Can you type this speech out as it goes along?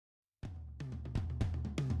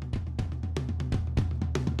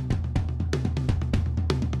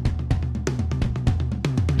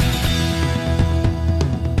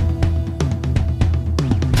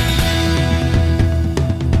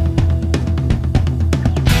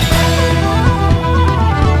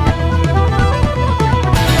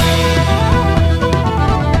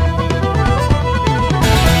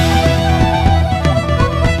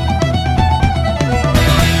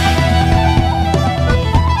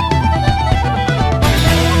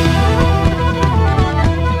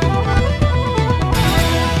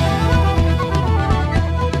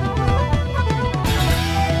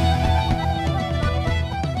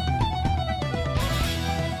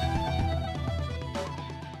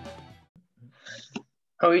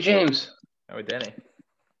How are you, James? How are Denny?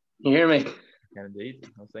 You hear me? Can indeed.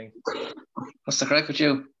 How's things? What's the crack with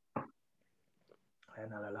you?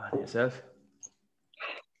 Not a lot. Yourself?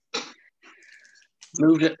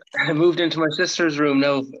 Moved into my sister's room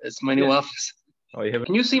now. It's my new office. Oh, you have?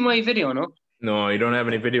 Can you see my video, no? No, you don't have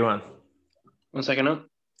any video on. 1 second, no.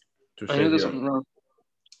 Just I knew there's says something wrong.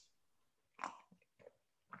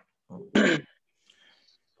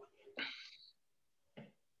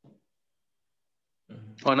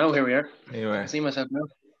 Oh, no, here we are. Anyway. I can see myself now.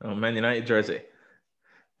 Oh, Man United jersey.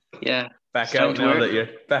 Yeah. Back out now that you're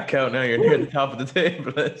back out now. You're near the top of the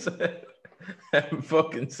table. I haven't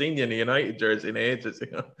fucking seen you in a United jersey in ages.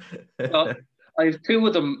 You know. Well, I have two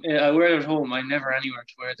of them. I wear it at home. I never anywhere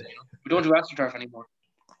to wear them. You know, we don't do AstroTurf anymore.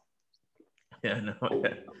 Yeah, no.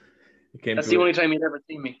 Yeah. That's the only time you'd ever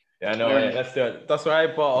see me. Yeah, no. Yeah, that's why I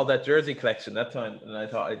bought all that jersey collection that time, and I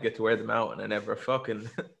thought I'd get to wear them out, and I never fucking.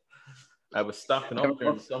 I was stocking up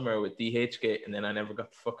during the summer with DHgate, and then I never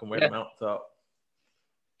got to fucking wear them out. So.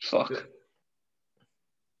 Fuck.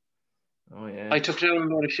 Oh yeah. I took down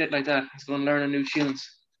a lot of shit like that. I was going to learn a new tunes.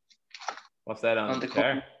 What's that on the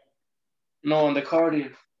guitar? No, on the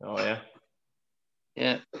accordion. Oh yeah.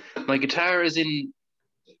 Yeah, my guitar is in.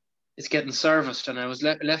 It's getting serviced, and I was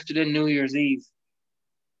left it in New Year's Eve.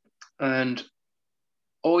 And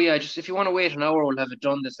oh yeah, just if you want to wait an hour, we'll have it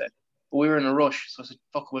done this day. But we were in a rush, so I said,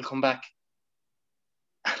 "Fuck, we'll come back."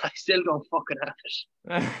 And I still don't fucking have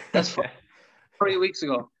it. That's 3 weeks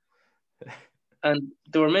ago. And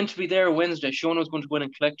they were meant to be there Wednesday. Shona was going to go in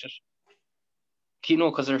and collect it. You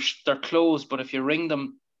know, because they're closed, but if you ring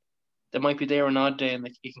them, they might be there an odd day and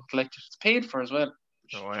you can collect it. It's paid for as well.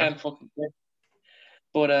 Oh, yeah. Can't fucking pay.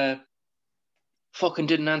 But fucking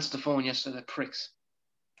didn't answer the phone yesterday, pricks.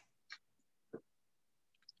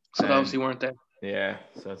 So they obviously weren't there. Yeah,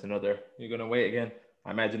 so it's another. You're going to wait again.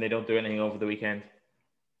 I imagine they don't do anything over the weekend.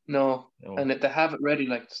 No. And if they have it ready,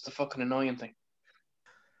 like, it's the fucking annoying thing.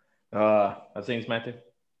 How's things, Matthew?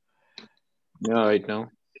 No, I know.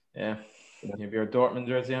 Yeah. You have your Dortmund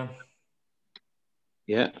jersey on?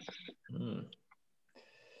 Yeah.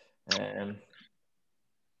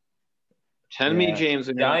 Tell me, James,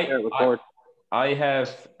 when you record. I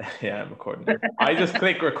have, I'm recording. I just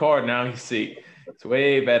click record now, you see. It's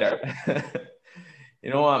way better. You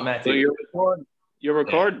know what, Matthew? So you're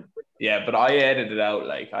recording? Yeah, but I edit it out.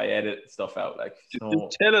 Like, I edit stuff out. Like,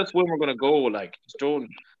 just tell us when we're going to go. Like, just don't.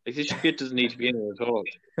 Like, this shit doesn't need to be in there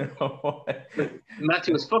at all.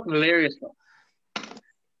 Matthew was fucking hilarious, though.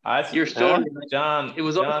 Your story, John. It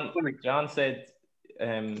was John said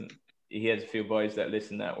he has a few boys that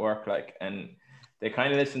listen at work, like, and they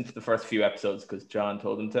kind of listened to the first few episodes because John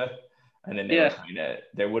told them to, and then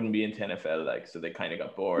they wouldn't be into NFL, like, so they kind of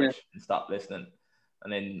got bored and stopped listening,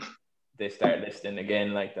 and then they started listening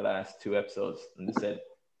again, like the last 2 episodes, and they said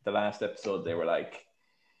the last episode they were like,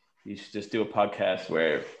 you should just do a podcast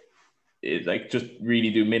where it like just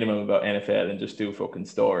really do minimum about NFL and just do fucking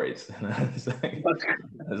stories. And I was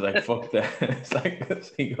like, fuck that. It's like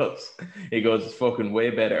he goes, it's fucking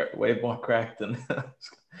way better, way more crack than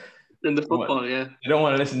the football. Yeah, you don't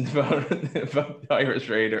want to listen about the Irish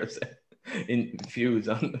Raiders in views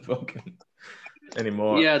on the fucking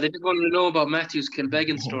anymore. Yeah, they just wanted to know about Matthew's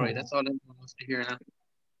Kilbeggan story. That's all everyone wants to hear now.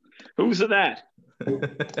 Who's that?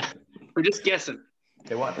 We're just guessing.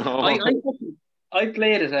 They want. I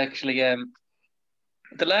played it actually.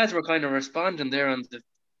 The lads were kind of responding there on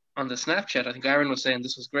the Snapchat. I think Aaron was saying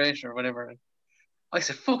this was great or whatever. And I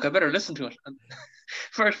said, "Fuck, I better listen to it." And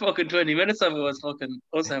first fucking 20 minutes of it was fucking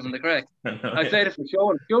us having the crack. I played it for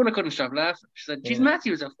Shona. Shona couldn't stop laughing. She said, "Geez,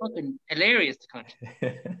 Matthews are fucking hilarious to cunt."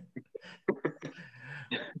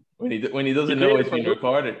 When he doesn't know it's been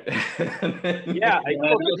recorded. Yeah, I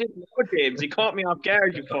didn't know, James. He caught me off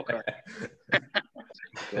guard, you fucker.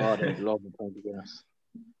 God, I'd love the point of gas.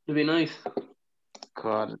 It'd be nice.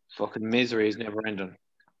 God, fucking misery is never ending.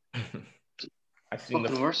 I've seen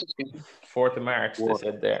fucking worse. 4th of March, they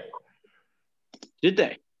said there. Did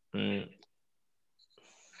they? Mm.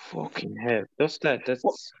 Fucking hell. That's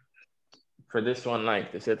for this one,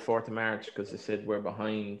 like, they said 4th of March because they said we're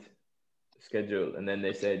behind schedule, and then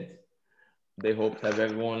they said they hope to have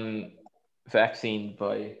everyone vaccinated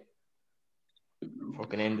by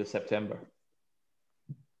fucking end of September.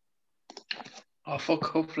 Oh fuck!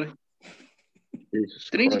 Hopefully,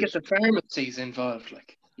 they need to get the pharmacies involved.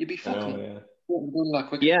 Like, you'd be fucking.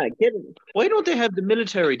 Yeah, why don't they have the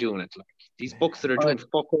military doing it? Like, these books that are doing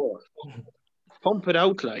fuck all. Pump it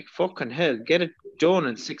out, like, fucking hell. Get it done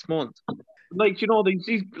in 6 months. Like, you know,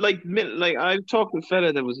 like I've talked to a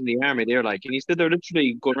fella that was in the army there, like, and he said they're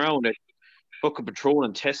literally going around it, fucking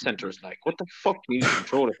patrolling test centers. Like, what the fuck do you need to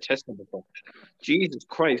patrol a test center for? Jesus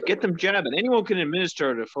Christ, get them jabbing. Anyone can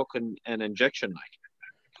administer an injection. Like,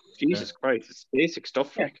 Jesus Christ, it's basic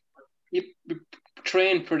stuff. Yeah. Like, You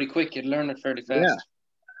train pretty quick. You'd learn it fairly fast.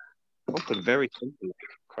 Yeah, fucking very simple.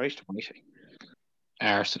 Christ Almighty,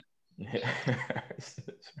 arson. That's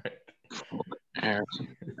right.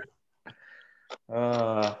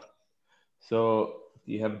 Arson. So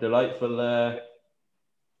do you have a delightful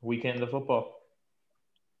weekend of football?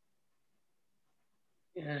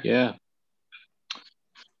 Yeah.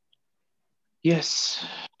 Yes.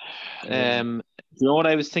 You know what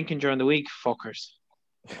I was thinking during the week, fuckers?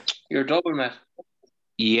 You're double, Matt.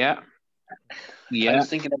 Yeah. I was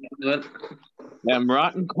thinking about it. Them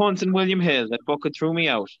rotten cunts in William Hill that fucking threw me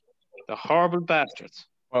out. The horrible bastards.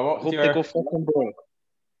 Well, I hope they go fucking broke.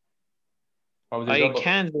 I had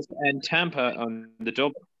Kansas and Tampa on the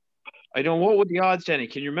double. I don't know, what were the odds, Jenny?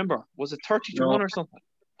 Can you remember? Was it 30-1 or something?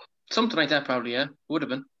 Something like that, probably, yeah. Would have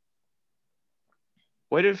been.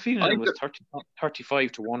 Why did I feel it was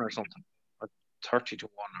 35-1 or something? Or 30-1 or...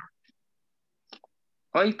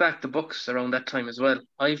 I backed the Bucks around that time as well.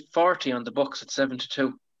 I have 40 on the Bucks at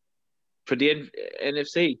 7-2. For the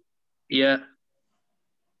NFC? Yeah.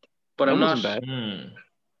 But that I'm wasn't not... bad.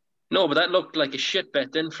 No, but that looked like a shit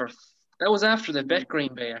bet then for... That was after they bet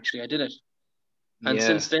Green Bay, actually. I did it. And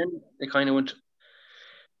since then, they kind of went...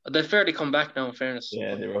 They've fairly come back now, in fairness.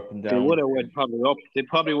 Yeah, they were up and down. They would have went probably up. They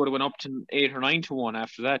probably would have went up to 8 or 9-1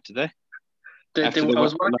 after that, did they? I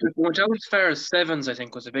was watching it. They went out as far as 7s, I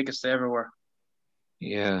think, was the biggest they ever were.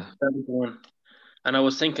 Yeah. 7-1. And I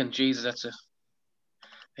was thinking, Jesus, that's a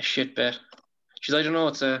shit bet. Jeez, I don't know.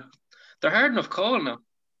 They're hard enough call now.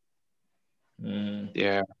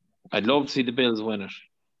 Yeah. I'd love to see the Bills win it.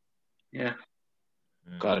 Yeah.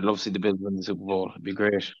 God, I'd love to see the Bills win the Super Bowl. It'd be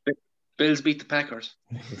great. Bills beat the Packers.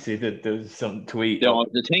 You see that there's some tweet. No,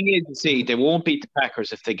 the thing is, you see, they won't beat the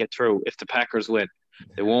Packers if they get through. If the Packers win,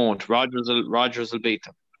 they won't. Rodgers will beat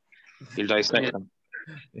them. He'll dissect them.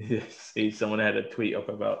 See, someone had a tweet up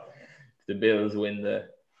about if the Bills win the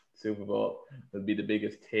Super Bowl, it'll be the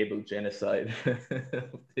biggest table genocide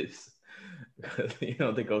of this. You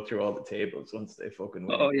know, they go through all the tables once they fucking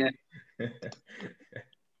win. Oh yeah.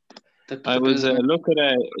 I was looking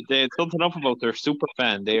at they had something up about their super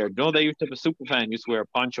fan there. No, they used to have a super fan used to wear a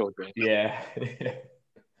poncho drink. Yeah.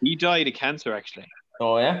 He died of cancer actually.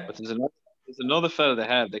 Oh yeah. But there's another fella they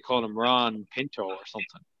have. They call him Ron Pinto or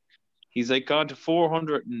something. He's like gone to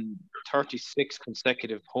 436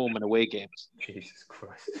 consecutive home and away games. Jesus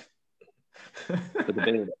Christ. For the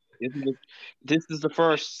Bills. This is the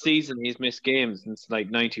first season he's missed games since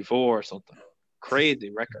like '94 or something.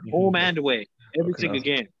 Crazy record. Home and away. Every single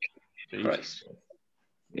game. Christ.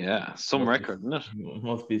 Yeah, some record, isn't it?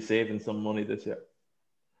 Must be saving some money this year.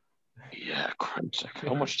 Yeah, Christ.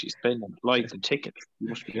 How much do you spend on flights and tickets? You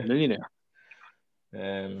must be a millionaire.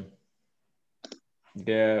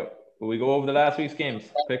 Yeah, will we go over the last week's games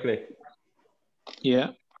quickly?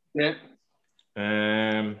 Yeah.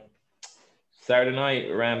 Saturday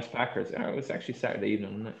night, Rams Packers. Oh, it was actually Saturday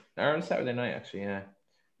evening, wasn't it? Or on Saturday night, actually, yeah.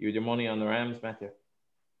 You had your money on the Rams, Matthew?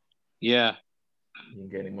 Yeah. You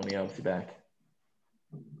didn't get any money obviously back.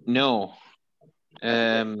 No.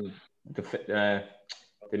 They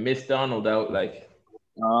missed Donald out, like.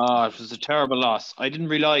 Oh, it was a terrible loss. I didn't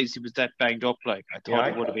realize he was that banged up. Like I thought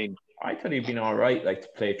it would have been. I thought he'd been all right, like to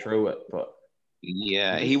play through it, but.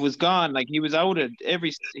 Yeah, he was gone. Like he was out at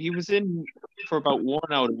he was in for about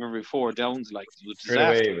 1 out of every 4 downs. Like it was a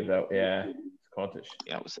disaster. Straight away, it was out. Yeah, Scottish.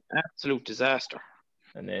 Yeah, it was an absolute disaster.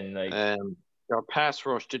 And then like their pass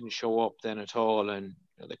rush didn't show up then at all, and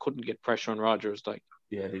they couldn't get pressure on Rodgers. Like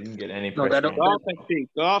yeah, they didn't get any pressure.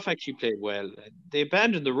 Goff actually played well. They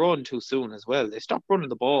abandoned the run too soon as well. They stopped running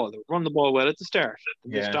the ball. They run the ball well at the start.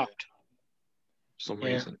 They stopped for some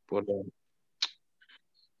reason. But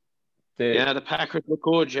the Packers look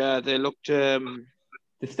good. Yeah, they looked.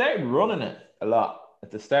 They started running it a lot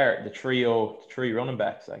at the start. The three running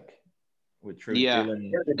backs, like with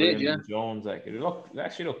Dylan, and Jones, like it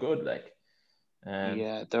actually looked good. Like,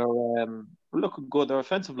 they're looking good. Their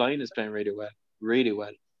offensive line is playing really well. Really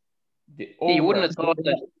well. You wouldn't have thought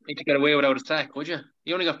that he could get away without a sack, would you?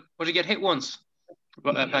 You only get hit once.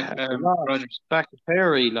 Rodgers. Back to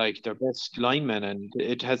Perry, like their best lineman, and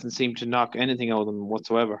it hasn't seemed to knock anything out of them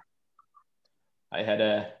whatsoever. I had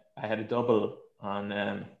a double on.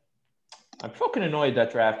 I'm fucking annoyed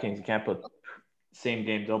that DraftKings you can't put same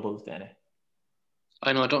game doubles, Danny.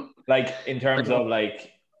 I know I don't like in terms of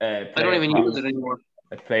like. I don't even use it anymore.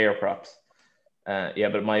 Like player props. Yeah,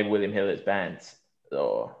 but my William Hill is banned,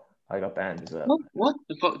 so I got banned as well. What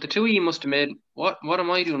the fuck? The two of you must have made. What am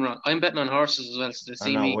I doing wrong? I'm betting on horses as well, so they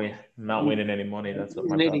see me. I'm not winning any money. That's what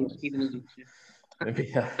He's my an problem idiot. is. He's an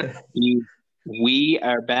idiot. Maybe, We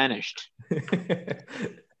are banished.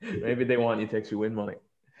 maybe they want you to actually win money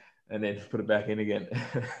and then put it back in again.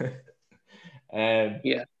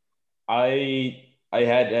 Yeah. I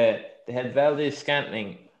had they had Valdez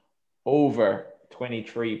Scantling over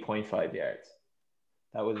 23.5 yards.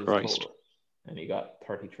 That was his total, and he got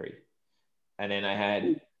 33. And then I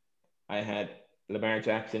had Lamar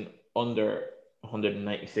Jackson under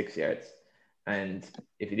 196 yards. And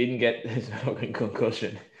if he didn't get his fucking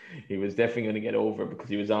concussion, he was definitely going to get over because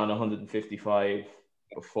he was on 155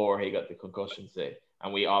 before he got the concussion say.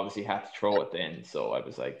 And we obviously had to throw it then. So I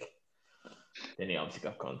was like, then he obviously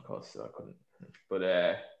got concussed, so I couldn't. But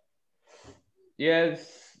yeah,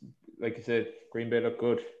 it's, like I said, Green Bay looked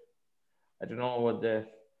good. I don't know what they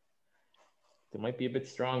might be a bit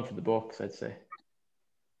strong for the Bucs, I'd say.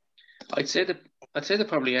 I'd say they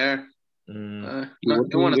probably are. You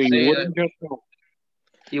don't want to say wouldn't just know.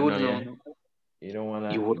 You wouldn't know. Yeah. You don't want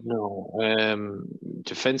to. You wouldn't know.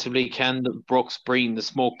 Defensively, can the Brooks bring the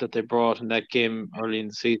smoke that they brought in that game early in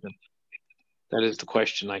the season? That is the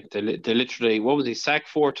question. Like they literally, what was he sacked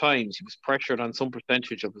 4 times? He was pressured on some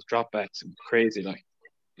percentage of his dropbacks. It was crazy. Like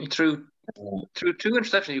he threw 2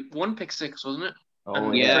 interceptions, 1 pick 6, wasn't it?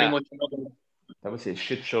 Oh yeah. Pretty much another. That was a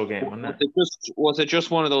shit show game, wasn't it? Was it just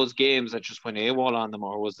one of those games that just went AWOL on them,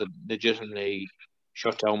 or was it legitimately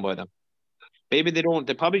shut down by them? Maybe they don't.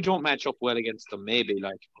 They probably don't match up well against them. Maybe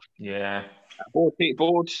like yeah. Both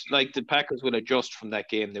like the Packers will adjust from that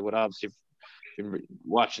game. They would obviously been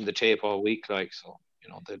watching the tape all week, like so.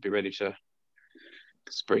 They'd be ready to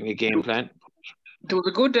spring a game plan. There was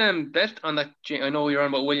a good bet on that. I know you're on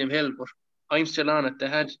about William Hill, but I'm still on it. They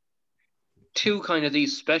had 2 kind of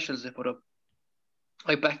these specials they put up.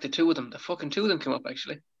 I backed the 2 of them. The fucking 2 of them came up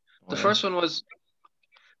actually. The first one was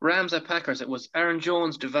Rams at Packers. It was Aaron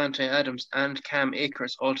Jones, Devontae Adams, and Cam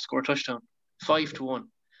Akers all to score a touchdown. 5-1.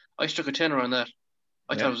 I stuck a tenner on that.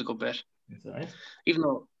 I thought it was a good bet. That's all right. Even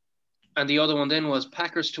though, and the other one then was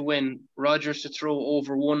Packers to win, Rodgers to throw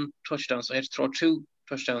over 1 touchdown. So I had to throw 2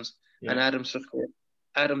 touchdowns, and Adams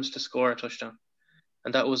to score a touchdown,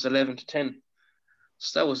 and that was 11-10.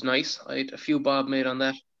 So that was nice. I had a few bob made on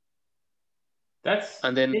that.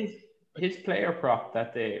 And then his player prop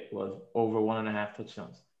that day was over 1.5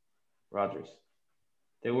 touchdowns. Rodgers.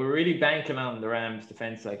 They were really banking on the Rams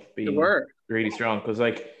defense being really strong because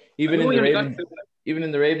even in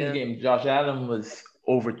the Ravens game, Josh Allen was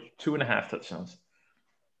over 2.5 touchdowns.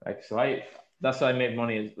 That's why I made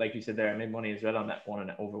money, like you said there. I made money as well on that one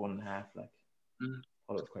and over 1.5. Thought it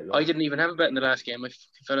was quite low. I didn't even have a bet in the last game. I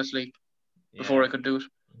fell asleep before I could do it.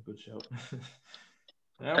 Good show.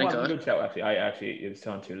 It wasn't a good show actually. It was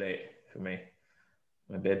on too late for me.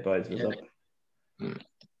 My bed buys was up.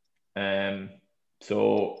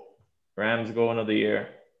 So Rams go another year.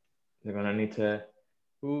 They're gonna need to.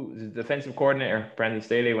 Who the defensive coordinator? Brandon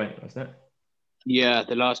Staley went, wasn't it? Yeah,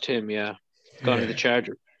 they lost him. Yeah, gone to the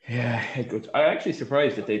Chargers. Yeah, head coach. I'm actually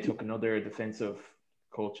surprised that they took another defensive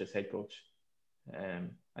coach as head coach.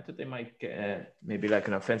 I thought they might get maybe like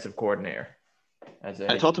an offensive coordinator. I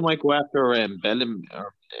thought they might go after Bellamy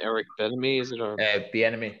or Eric Bellamy, is it? Or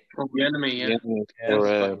Bieniemy. Oh, Bieniemy, yeah.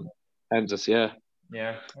 Or Kansas, yeah.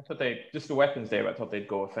 Yeah, I thought just the weapons there. I thought they'd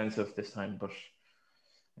go offensive this time, but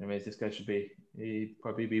anyways, this guy he'd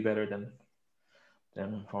probably be better than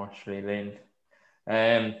unfortunately Lane.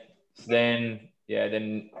 So then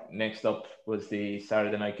next up was the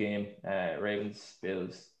Saturday night game, Ravens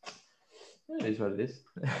Bills. It is what it is.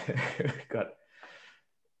 God,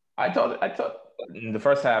 I thought the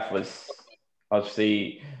first half was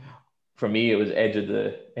obviously for me it was edge of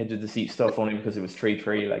the seat stuff only because it was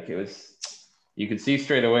 3-3. Like it was. You could see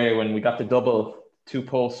straight away when we got the double 2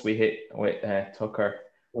 posts we hit with Tucker.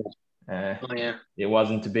 It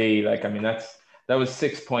wasn't to be. That was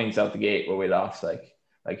 6 points out the gate where we lost. Like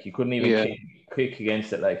you couldn't even kick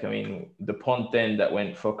against it. The punt then that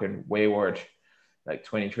went fucking wayward,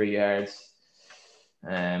 23 yards.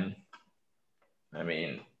 A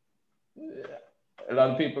lot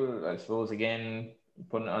of people, I suppose, again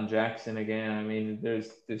putting it on Jackson again.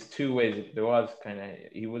 There's 2 ways. There was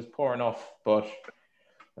he was poor enough, but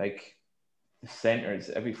the centers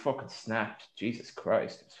every fucking snap. Jesus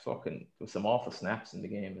Christ, there was some awful snaps in the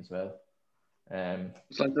game as well.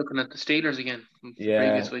 It's like looking at the Steelers again from the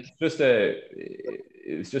previous week.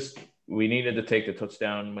 It was just we needed to take the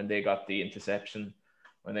touchdown when they got the interception,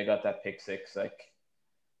 when they got that pick 6.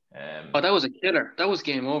 That was a killer. That was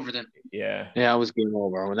game over then. Yeah, it was game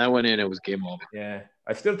over. When that went in, it was game over. Yeah,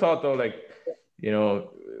 I still thought though, you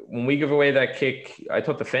know, when we give away that kick, I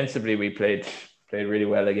thought defensively we played really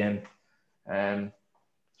well again.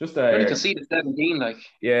 Just Only conceded 17, like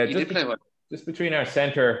yeah, you did play well. Just between our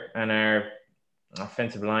centre and our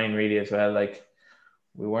offensive line, really as well. Like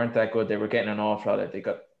we weren't that good. They were getting an awful lot.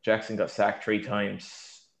 Jackson got sacked 3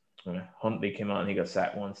 times. Huntley came on, he got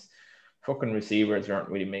sacked once. Fucking receivers aren't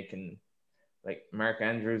really making. Like Mark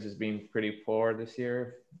Andrews has been pretty poor this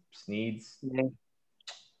year. Sneed.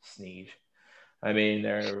 I mean,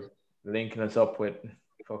 they're linking us up with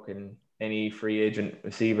fucking any free agent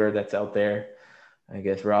receiver that's out there. I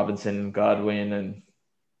guess Robinson, Godwin, and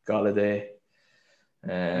Golladay. I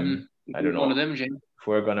don't know. One of them, Jim. If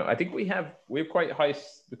we're gonna, I think we've quite high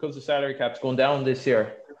because the salary cap's going down this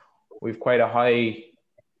year. We've quite a high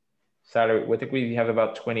salary. I think we have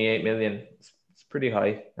about 28 million. It's pretty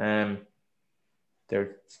high.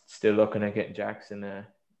 They're still looking at getting Jackson a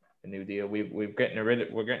new deal.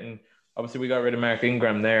 Obviously we got rid of Mark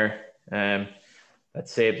Ingram there. That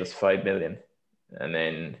saved us 5 million, and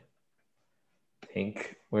then I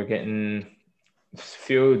think we're getting a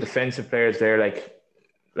few defensive players there, like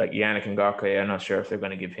Yannick Ngakoue. I'm not sure if they're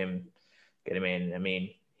going to get him in. I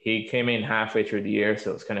mean, he came in halfway through the year,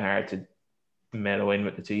 so it's kind of hard to mellow in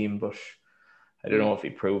with the team, but I don't know if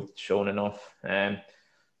he shown enough. I'd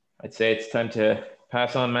say it's time to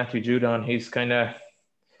pass on Matthew Judon.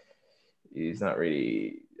 He's not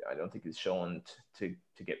really, I don't think he's shown to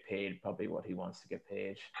get paid probably what he wants to get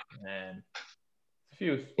paid.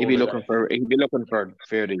 He'd be looking for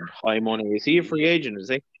fairly high money. Is he a free agent, is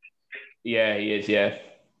he? Yeah, he is, yeah.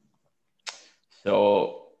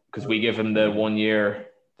 So, because we give him the 1 year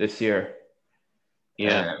this year.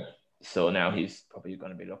 Yeah. So now he's probably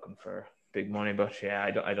going to be looking for big money, but yeah,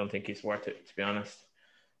 I don't think he's worth it, to be honest.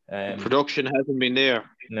 Production hasn't been there.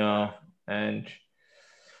 No, and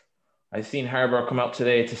I've seen Harbour come out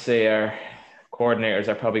today to say our coordinators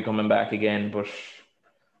are probably coming back again, but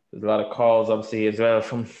there's a lot of calls, obviously, as well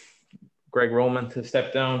from Greg Roman to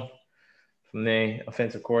step down from the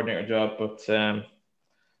offensive coordinator job, but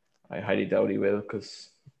I highly doubt he will, because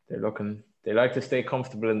they like to stay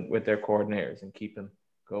comfortable with their coordinators and keep them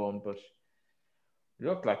going, but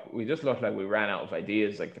we just looked like we ran out of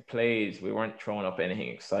ideas. Like the plays, we weren't throwing up anything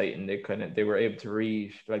exciting. They were able to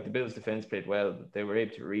read. Like the Bills' defense played well, but they were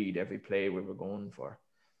able to read every play we were going for.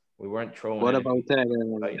 We weren't throwing. What about that?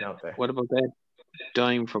 Out there. What about that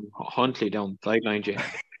dime from Huntley down the sideline, Jay?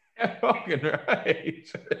 Fucking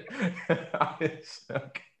right.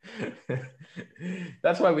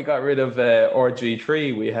 That's why we got rid of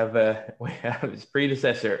RG3. We have his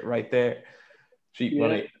predecessor right there. Cheap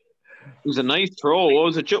money. It was a nice throw.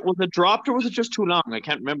 Was it dropped or was it just too long? I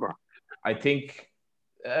can't remember. I think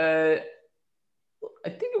it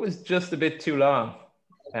was just a bit too long.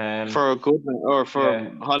 For a Goodman or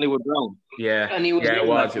for Hollywood Brown. Yeah, and it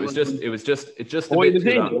was. It was just a bit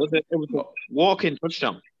too long. It was a walk-in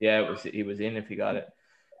touchdown. Yeah, he was in if he got it.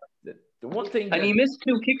 The one thing, and he missed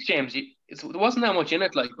 2 kicks, James. There wasn't that much in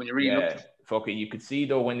it, like when you really looked. Fuck it. You could see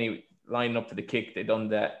though when he lined up for the kick, they done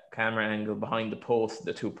that camera angle behind the post.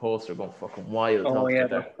 The 2 posts are going fucking wild. Oh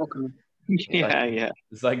yeah,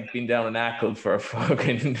 It's like being down in Ackle for a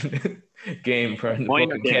fucking game for the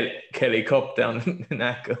fucking Kelly Cup down in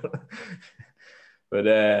Ackle.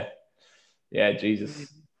 But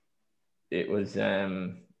Jesus, it was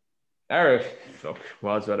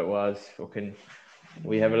was what it was. Fucking,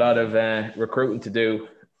 we have a lot of recruiting to do.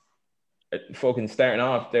 Fucking starting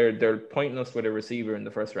off, they're pointing us with a receiver in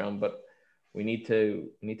the first round, but we need to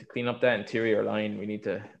clean up that interior line. We need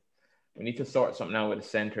to sort something out with a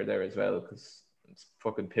center there as well, because it's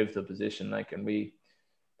fucking pivotal position. Like, and the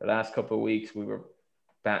last couple of weeks we were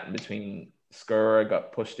batting between Skur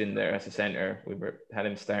got pushed in there as a center. Had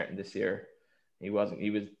him starting this year. He was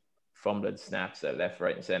fumbling snaps at left,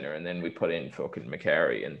 right, and center, and then we put in fucking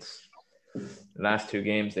McCary, and the last 2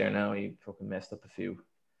 games there now he fucking messed up a few.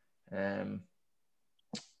 I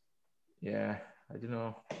don't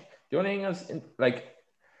know. The only thing is, like,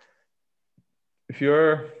 if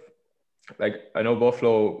you're like, I know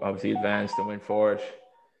Buffalo obviously advanced and went forward.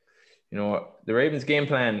 You know, the Ravens game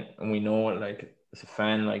plan, and we know, like, as a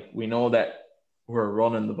fan, like, we know that we're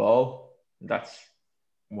running the ball. That's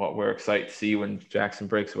what we're excited to see when Jackson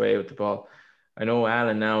breaks away with the ball. I know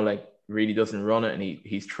Allen now, like, really doesn't run it, and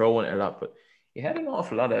he's throwing it a lot, but he had an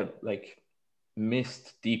awful lot of, like,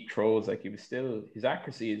 missed deep throws. Like, his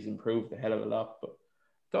accuracy has improved a hell of a lot, but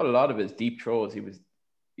I thought a lot of his deep throws,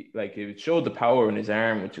 it showed the power in his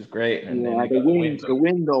arm, which is great. And then the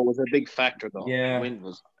wind though was a big factor though. Yeah, the wind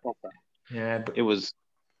was proper. Yeah, but it was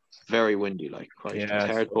very windy. Like, it was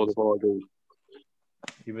hard to pull the ball.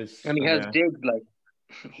 He was, and he has digs. Like,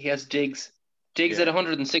 he has digs. Diggs had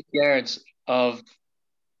 106 yards of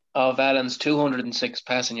Allen's 206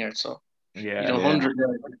 passing yards. So yeah, 100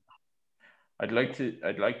 yards. I'd like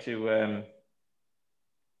to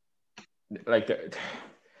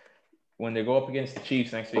when they go up against the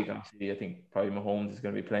Chiefs next week. Obviously, I think probably Mahomes is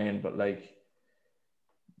going to be playing, but like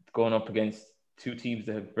going up against two teams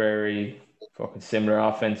that have very fucking similar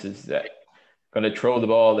offenses that going to throw the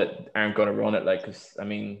ball that aren't going to run it. Like, because I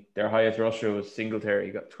mean, their highest rusher was Singletary,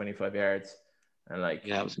 he got 25 yards, and like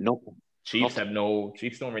it was nothing. Chiefs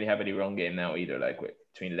don't really have any run game now either. Like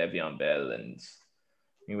between Le'Veon Bell and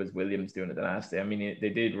I think it was Williams doing it the last day. I mean, they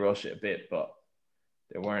did rush it a bit, but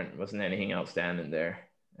there wasn't anything outstanding there.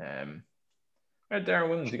 Darren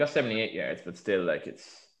Williams, he got 78 yards, but still, like it's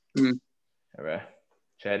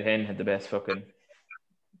Chad Henne had the best fucking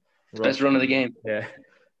best run of the game. Yeah.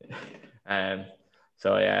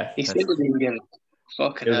 So yeah, he still didn't get it.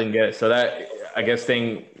 Fucking hell. Didn't get it. So that, I guess,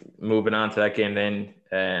 moving on to that game then,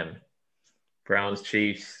 Browns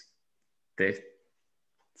Chiefs, they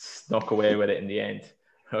snuck away with it in the end.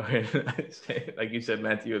 Like you said,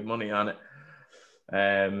 Matt, you had money on it.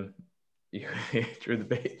 You threw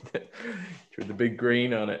the big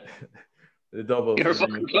green on it, the double. You're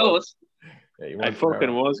fucking close. Yeah, I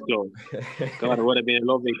fucking was close. God, it would have been a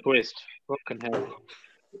lovely twist. Fucking hell.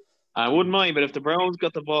 I wouldn't mind, but if the Browns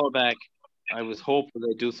got the ball back, I was hopeful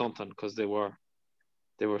they'd do something because they were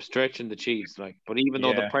stretching the Chiefs. Like, but even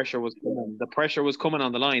though the pressure was coming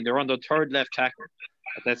on the line, they were on the third left tackle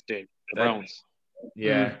at that stage. The Browns.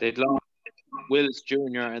 Yeah, they'd lost Willis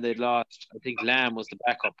Jr. and they'd lost. I think Lamb was the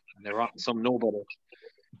backup, and they were on some nobody.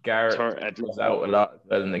 Garrett was out a lot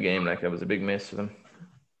well in the game. Like that was a big miss for them.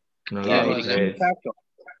 He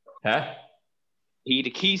had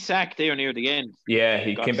a key sack there near the end. Yeah,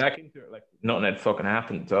 he came back into it like nothing had fucking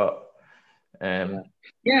happened. So,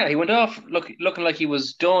 yeah, he went off looking like he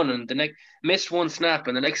was done, and the next missed one snap,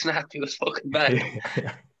 and the next snap he was fucking back.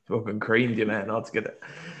 Fucking creamed you, man. Altogether.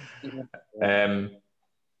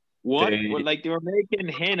 Like they were making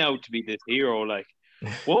Hen out to be this hero. Like,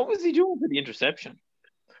 what was he doing for the interception?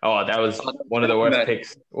 Oh, that was one of the worst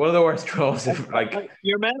picks. One of the worst throws. Like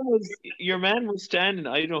your man was standing.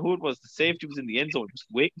 I don't know who it was. The safety was in the end zone, just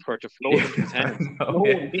waiting for it to float into his hands.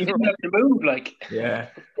 He didn't have to move. Like, yeah.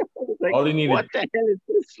 Like, all he needed. What the hell is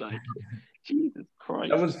this? Like, Jesus Christ.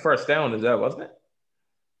 That was first down, wasn't it?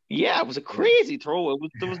 Yeah, it was a crazy throw.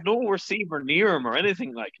 There was no receiver near him or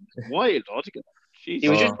anything. Like, it was wild altogether. He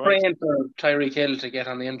was just praying for Tyreek Hill to get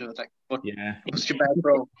on the end of it. Like, but it was too bad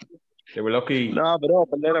throw. They were lucky. Lob it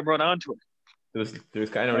up and let him run onto it. There was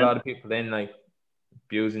kind of a lot of people then like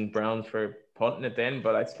abusing Browns for punting it then,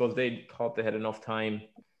 but I suppose they thought they had enough time.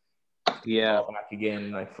 Yeah. Back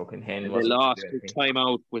again, like fucking Hen. They lost the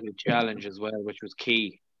timeout with a challenge as well, which was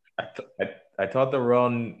key. I thought the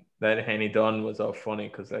run that Henny done was all funny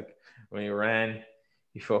because like when he ran,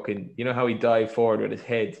 he fucking, you know how he dived forward with his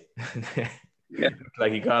head. Yeah.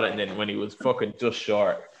 Like he got it, and then when he was fucking just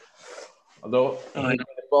short. Although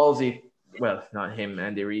ballsy, well, not him.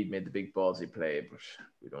 Andy Reid made the big ballsy play, but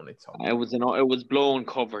we don't need to. It was blown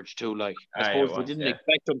coverage too. Like I suppose we didn't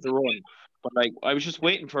expect him to run, but like I was just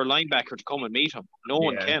waiting for a linebacker to come and meet him. No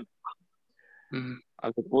one came. Mm-hmm. I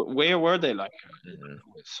was like, where were they? Like,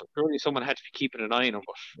 so surely someone had to be keeping an eye on him.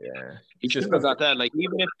 But he just got that. Like,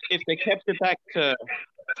 even if they kept it back to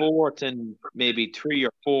 4th and maybe 3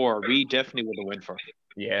 or 4, Reid definitely would have went for it.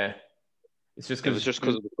 Yeah. It's just because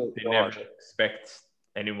they never expect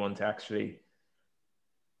anyone to actually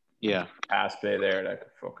pass play there, like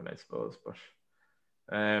fucking, I suppose.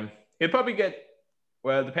 But he'll probably get,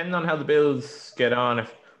 well, depending on how the Bills get on,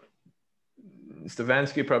 if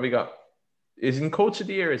Stefanski probably isn't coach of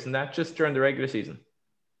the year, isn't that just during the regular season?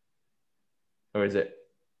 Or is it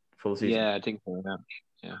full season? Yeah, I think so.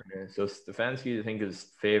 Yeah. So Stefanski, I think, is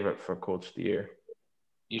favorite for coach of the year.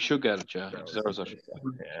 You should get it, yeah. Deserves it.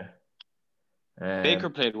 Yeah. Baker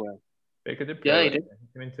played well. Baker did play well. He did. He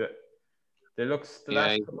came into it. The last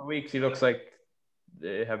couple of weeks, he looks like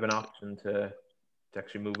they have an option to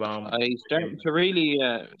actually move on. I'm starting to really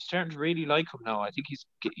like him now. I think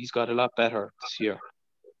he's got a lot better this year.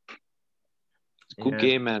 He's a good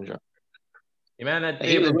game manager. Yeah, man,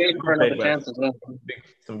 he was waiting for another chance as well.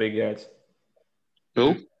 Some big yards.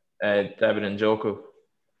 Who? David and Njoku.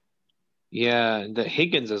 Yeah, the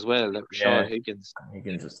Higgins as well. Higgins.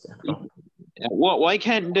 Higgins is there. Why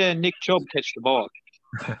can't Nick Chubb catch the ball?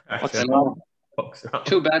 What's wrong?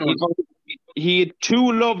 Too bad. He had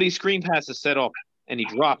 2 lovely screen passes set up, and he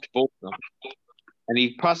dropped both of them. And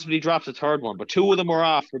he possibly dropped the third one, but 2 of them were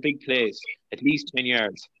off for big plays, at least 10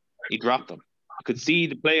 yards. He dropped them. I could see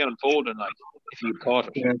the play unfolding, like, if he had caught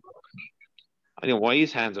it. Yeah. I don't know why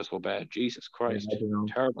his hands are so bad. Jesus Christ. I don't know.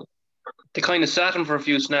 Terrible. They kind of sat him for a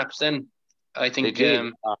few snaps then. I They think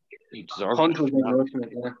did. He deserved Hunt it. was making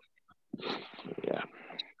it, yeah. Yeah.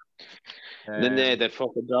 And then they had that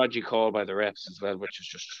fucking dodgy call by the refs as well, which is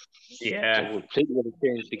just completely would have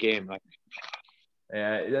changed the game. Like,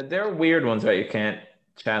 yeah, there are weird ones where you can't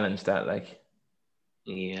challenge that. Like,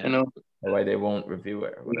 I know why they won't review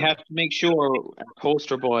it. We have to make sure our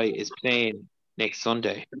poster boy is playing next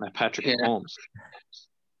Sunday, Patrick Mahomes.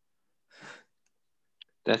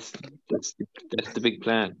 That's the big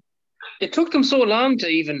plan. it took them so long to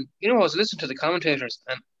even, I was listening to the commentators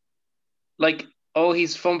and like, oh,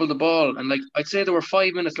 he's fumbled the ball, and like I'd say there were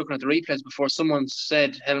 5 minutes looking at the replays before someone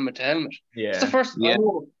said helmet to helmet. Yeah, it's the first. Yeah.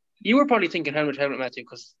 You were probably thinking helmet to helmet, Matthew,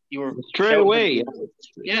 because you were straight away.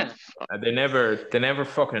 Yeah. They never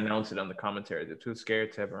fucking announced it on the commentary. They're too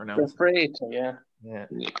scared to ever announce. They're afraid to, Yeah.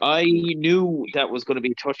 I knew that was going to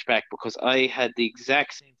be a touchback because I had the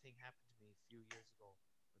exact same thing happen to me a few years ago with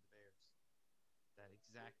the Bears. That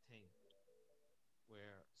exact thing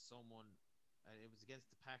where someone, it was against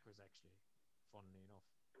the Packers actually, funnily enough.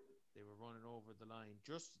 They were running over the line,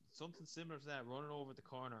 just something similar to that, running over the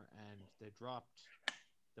corner, and they dropped.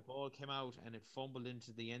 The ball came out and it fumbled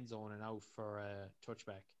into the end zone and out for a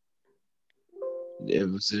touchback. It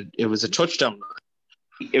was a touchdown.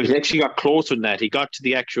 It was actually got closer than that. He got to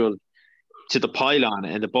the pylon,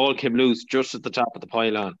 and the ball came loose just at the top of the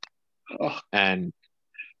pylon, and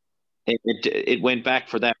it went back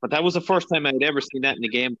for that. But that was the first time I had ever seen that in the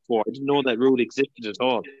game before. I didn't know that rule existed at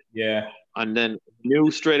all. Yeah. And then knew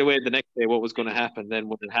straight away the next day what was going to happen. Then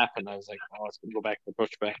when it happened, I was like, "Oh, it's going to go back to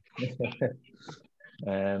touchback."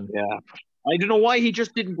 Yeah. I don't know why he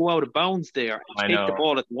just didn't go out of bounds there and take the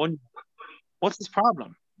ball at one. What's his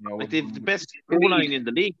problem? Like they've the best goal line in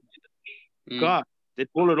the league. God, they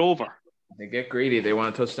pull it over. They get greedy. They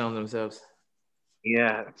want a touchdown themselves.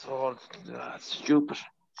 Yeah, it's all stupid.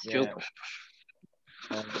 Stupid.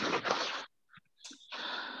 Yeah.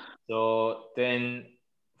 So then,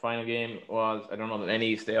 final game was, I don't know that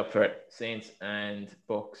any stay up for it. Saints and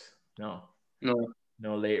Bucks. No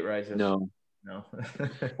late risers. No.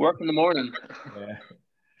 Work in the morning.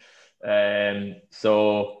 Yeah.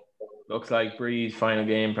 So looks like Breeze final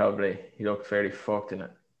game probably. He looked fairly fucked in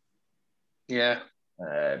it. Yeah.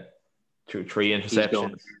 Through 3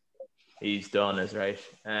 interceptions. He's done is right.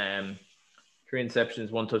 3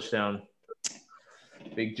 interceptions, 1 touchdown.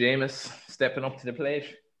 Big Jameis stepping up to the plate.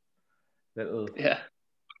 Little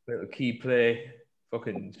key play.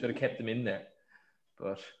 Fucking should have kept him in there.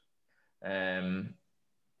 But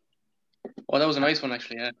that was a nice one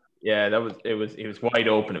actually, yeah. Yeah, he was wide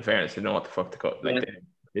open in fairness. They didn't know what the fuck to cut. Like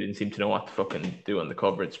they didn't seem to know what to fucking do on the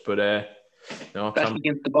coverage. But back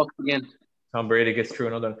against the Bucks again. Tom Brady gets through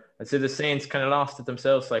another. I'd say the Saints kind of lost it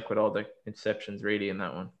themselves, like with all the interceptions really in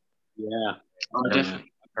that one. Yeah.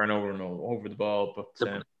 Definitely. Turnover and over the ball, but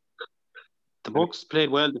the Bucks played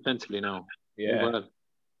well defensively now. Yeah.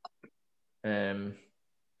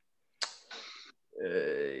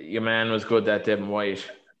 Your man was good, that Devin White.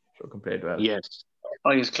 Fucking played well. Yes.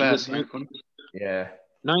 Oh, he's class. Yeah.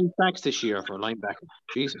 9 sacks this year for a linebacker.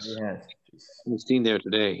 Jesus. Yeah. He's seen there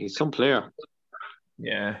today. He's some player.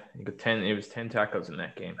 Yeah. He got 10. It was 10 tackles in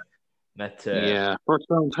that game. That first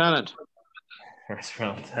round talent.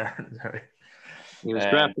 Sorry. He was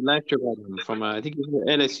drafted last year from I think it was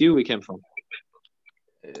LSU he came from.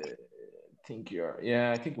 I think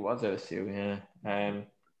it was LSU, yeah.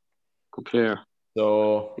 Good player.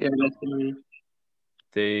 So yeah,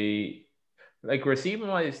 they receiving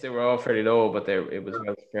wise they were all fairly low, but it was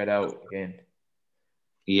well spread out again.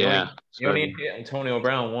 Yeah. You only hit Antonio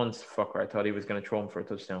Brown once, fucker. I thought he was gonna throw him for a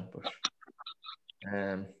touchdown, but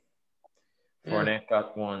Fournette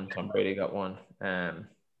got one, Tom Brady got one.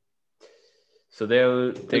 So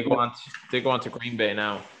they go on to Green Bay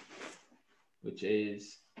now, which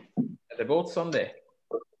is they're both Sunday.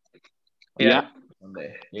 Yeah.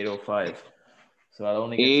 Sunday, 8:05. So I'll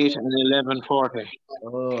only get 8 and 11:40.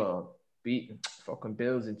 Oh, beating fucking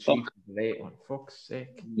Bills and Chiefs late one. Fuck's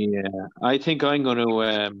sake. Yeah, I think I'm going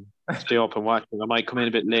to stay up and watch it. I might come in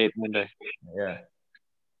a bit late Monday. Yeah.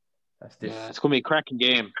 That's this. Yeah, it's going to be a cracking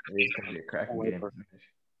game. It is going to be a cracking game.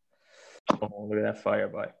 Oh, look at that fire,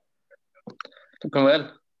 boy. Looking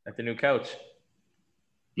well. At the new couch.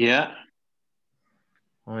 Yeah.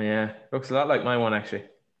 Oh, yeah. Looks a lot like my one, actually.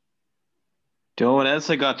 Do you know what else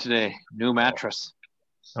I got today? New mattress.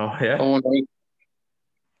 Oh, yeah? Oh, nice.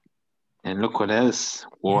 And look what else.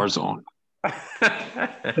 Warzone.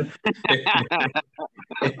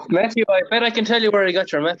 Matthew, I bet I can tell you where you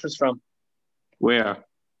got your mattress from. Where?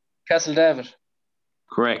 Castle David.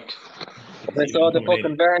 Correct. I saw the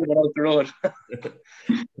fucking van get out the road.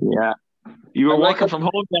 Yeah. You were I'm working like, from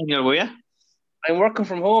home, Daniel, were you? I'm working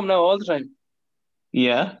from home now all the time.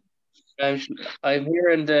 Yeah. I'm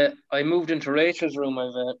here I moved into Rachel's room.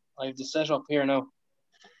 I've the setup here now.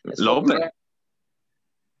 It's Lovely.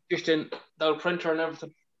 just in the printer and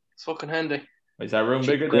everything. It's fucking handy. Is that room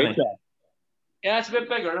bigger than Great it? job. Yeah, it's a bit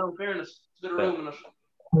bigger now, in fairness. There's a bit of room in it.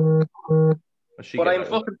 But I'm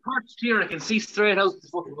fucking perched here. I can see straight out the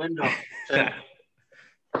fucking window.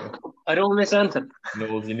 I don't miss anything.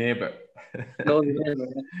 Nosy neighbour. Nosy neighbour.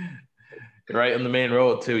 Right on the main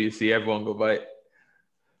road too. You see everyone go by.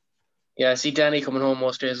 Yeah, I see Danny coming home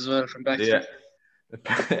most days as well from back. Yeah. The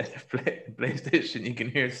PlayStation, you can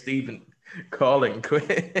hear Stephen calling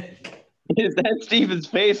quick. Is that Stephen's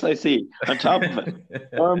face I see on top of it?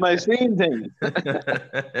 Or am I seeing things?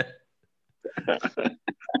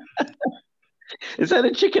 Is that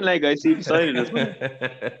a chicken leg I see beside it as well?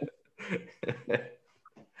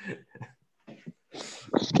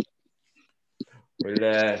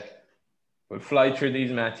 We'll fly through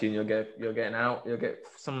these, Matthew, and you'll get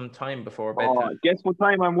some time before bedtime. Guess what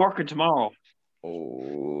time I'm working tomorrow?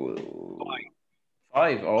 Oh,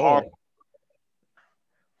 5. Oh.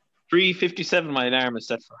 3:57 my alarm is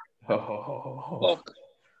set for. Oh.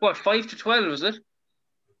 What, 5 to 12 is it?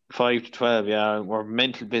 5 to 12, yeah. We're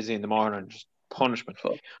mental busy in the morning, just punishment.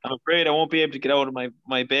 I'm afraid I won't be able to get out of my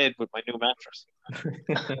bed with my new mattress.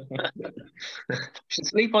 Should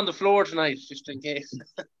sleep on the floor tonight, just in case.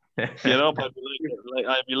 Get up, I'd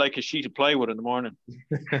be like a sheet of plywood in the morning.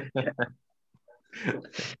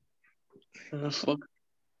 Fuck.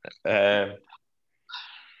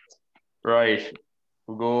 Right.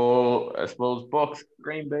 We'll go, I suppose, Bucks,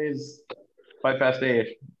 Green Bay's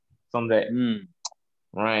 8:05 Sunday.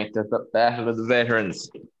 Right, that's the battle of the veterans.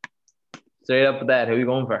 Straight up with that, who are you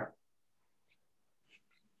going for?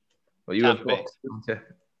 Well, you have Bucks, don't you?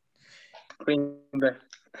 Green Bay.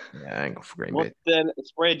 Yeah, I go for Green Bay. What's the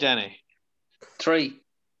spread, Danny? 3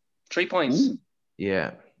 points. Ooh.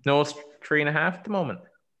 Yeah. No, it's 3.5 at the moment.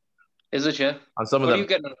 Is it, yeah? On some of them. What are you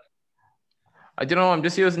getting on it? I don't know. I'm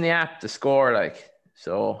just using the app to score, like,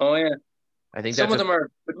 so. Oh, yeah. I think some of them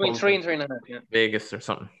are between 3 and 3.5, yeah. Vegas or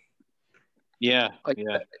something. Yeah.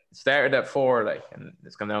 It started at 4, like, and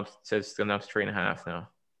it's gone down. It says it's gone down to 3.5 now.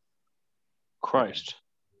 Christ.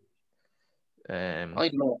 I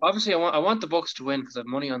don't know. Obviously, I want the Bucks to win because I have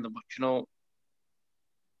money on them. But you know,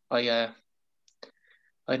 I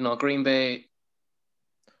don't know. Green Bay,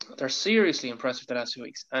 they're seriously impressive the last 2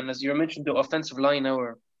 weeks, and as you mentioned, the offensive line now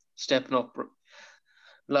are stepping up. A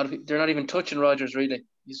lot of people, they're not even touching Rodgers really.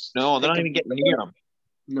 No, they're not even getting near him.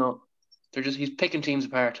 No, he's picking teams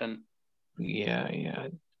apart, and yeah.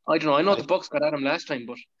 I don't know. I know the Bucks got at him last time,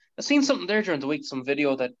 but I seen something there during the week. Some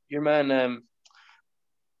video that your man,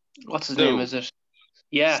 what's his name? Is it?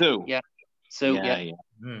 Yeah, Sue. Yeah. Sue. Yeah. He's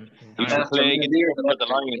been playing for the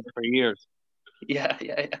Lions for years. Yeah.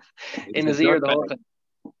 In his ear the whole time.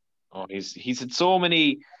 Oh, he's had so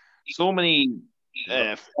many fines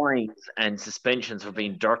and suspensions for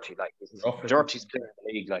being dirty. Like, he's the dirtiest player in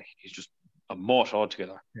the league. Like, he's just a mutt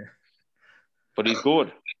altogether. Yeah. But he's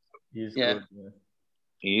good. He's good. Yeah.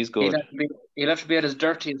 He's good. He'll have to be at his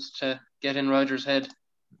dirtiest to get in Rodgers' head.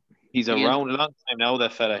 He's around a long time now,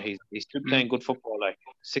 that fella. He's still playing good football, like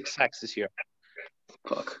 6 sacks this year.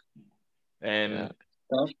 Fuck. I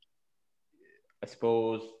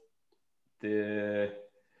suppose the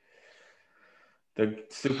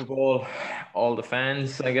Super Bowl, all the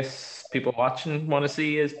fans, I guess, people watching want to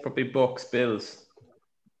see is probably Bucks Bills.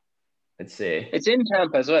 I'd say it's in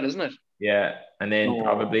Tampa as well, isn't it? Yeah, and then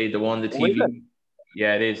probably the TV.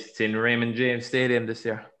 Yeah, it is. It's in Raymond James Stadium this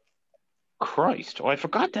year. Christ! Oh, I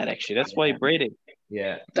forgot that actually. That's why Brady.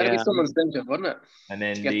 Yeah, that'd be someone's incentive, wouldn't it? And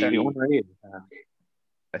then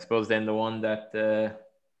I suppose then the one that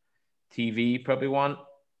TV probably want,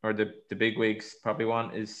 or the big wigs probably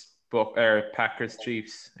want, is Packers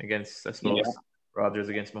Chiefs against, I suppose, Rodgers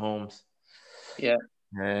against Mahomes. Yeah.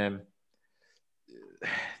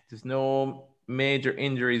 There's no major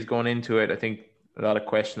injuries going into it. I think a lot of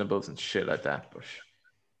questionables and shit like that, but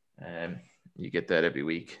you get that every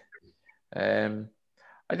week. I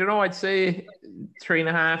don't know. I'd say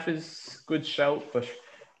 3.5 is a good shout, but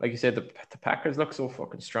like you said, the Packers look so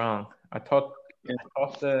fucking strong. I thought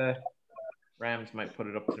the Rams might put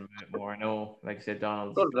it up to them a bit more. I know, like I said,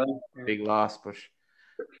 Donald's big loss, but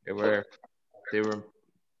they were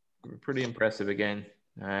pretty impressive again.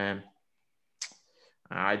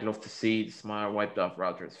 I'd love to see the smile wiped off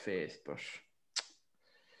Rodgers' face, but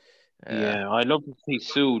I'd love to see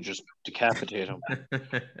Sue just decapitate him.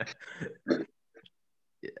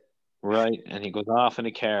 Right, and he goes off in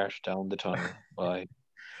a cart down the tunnel. Bye.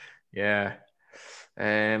 Yeah.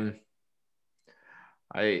 I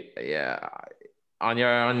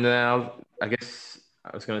guess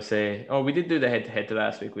I was gonna say, we did do the head-to-head to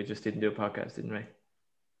last week. We just didn't do a podcast, didn't we?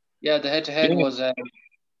 Yeah, the head-to-head was.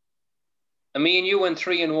 Me and you went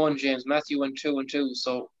 3-1, James. Matthew went 2-2,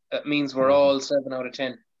 so that means we're all 7 out of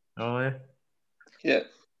 10. Oh yeah.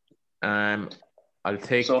 Yeah. I'll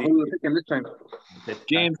take. So who are you picking this time?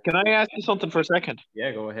 James, can I ask you something for a second?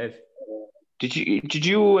 Yeah, go ahead. Did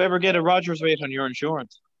you ever get a Rogers rate on your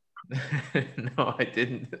insurance? No, I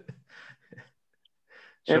didn't.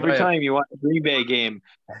 Every time you watch a Green Bay game,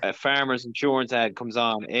 a Farmers Insurance ad comes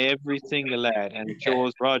on, every single ad, and it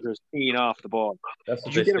shows Rogers peeing off the ball.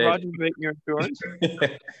 Did you get a Rogers rate in your insurance?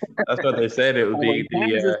 That's what they said. It would be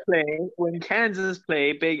when Kansas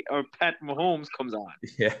play, big or Pat Mahomes comes on.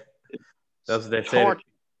 Yeah, that's what they said.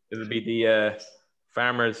 It would be the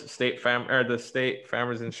State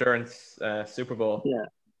Farmers Insurance Super Bowl. Yeah,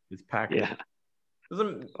 it's Packers. Yeah.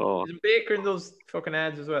 Isn't Baker in those fucking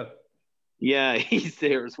ads as well? Yeah, he's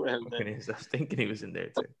there as well. I was thinking he was in there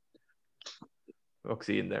too. What's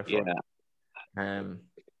he in there for? Yeah.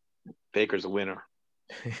 Baker's a winner.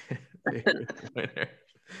 Baker's a winner.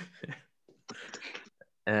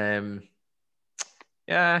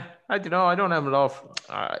 Yeah, I don't know. I don't have a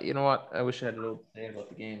lot. You know what? I wish I had a little to say about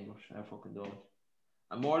the game, but I fucking don't.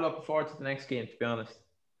 I'm more looking forward to the next game, to be honest.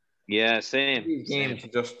 Yeah, same.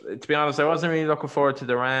 To be honest, I wasn't really looking forward to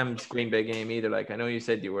the Rams Green Bay game either. Like, I know you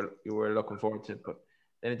said you were looking forward to it, but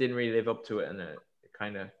then it didn't really live up to it, and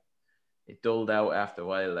it dulled out after a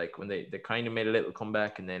while. Like when they kind of made a little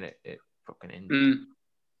comeback, and then it fucking ended.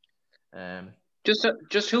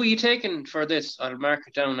 Just who are you taking for this? I'll mark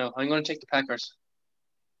it down now. I'm going to take the Packers.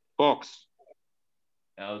 Bucks.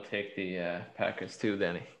 I'll take the Packers too,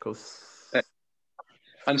 Danny. Cause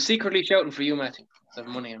I'm secretly shouting for you, Matthew. I have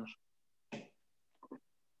money on it.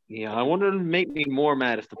 Yeah, I wonder it'll make me more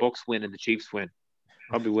mad if the Bucks win and the Chiefs win.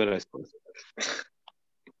 Probably will, I suppose.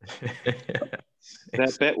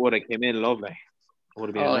 That bet would have came in lovely. Would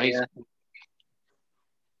have been nice. Yeah.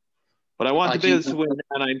 But I want the Bills to win,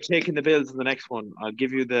 and I'm taking the Bills in the next one. I'll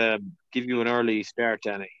give you an early start,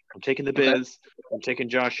 Danny. I'm taking the Bills. Okay. I'm taking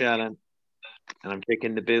Josh Allen, and I'm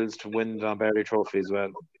taking the Bills to win the Lombardi Trophy as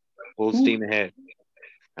well. Full steam ahead,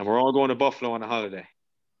 and we're all going to Buffalo on a holiday.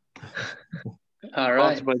 All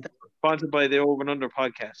right. Sponsored by the Over and Under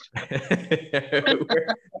podcast.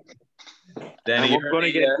 Danny, we're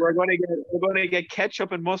going to get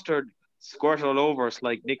ketchup and mustard squirted all over us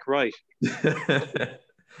like Nick Wright.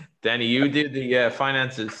 Danny, you did the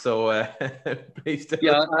finances, so please tell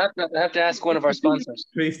us. I have to ask one of our sponsors.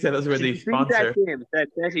 Please tell us where the sponsor.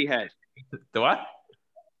 That he had. The what?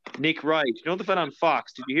 Nick Wright. You know the fella on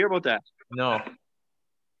Fox? Did you hear about that? No.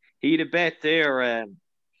 He had a bet there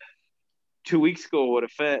 2 weeks ago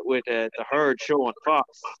with the Herd show on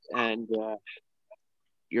Fox, and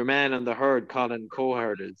your man on the Herd, Colin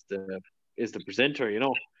Coherd, is the presenter. You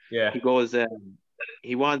know. Yeah. He goes.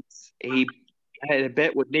 He had a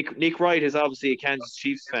bet with Nick Wright is obviously a Kansas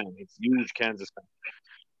Chiefs fan. He's a huge Kansas fan.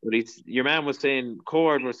 But your man was saying,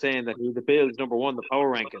 Coherd was saying that the Bills number one, the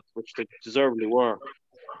power rankings, which they deservedly were.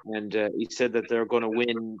 And he said that they're going to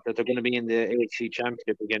win, that they're going to be in the AFC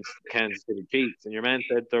Championship against the Kansas City Chiefs. And your man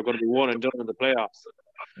said they're going to be one and done in the playoffs.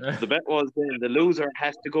 So the bet was then the loser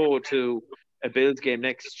has to go to a Bills game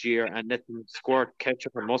next year and let them squirt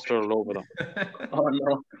ketchup and mustard all over them. Oh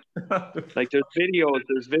no! Like there's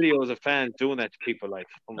videos of fans doing that to people. Like,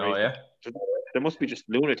 oh yeah, there must be just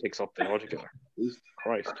lunatics up there altogether. Jesus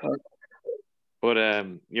Christ! But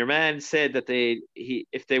your man said that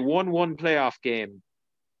if they won one playoff game,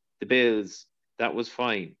 the Bills, that was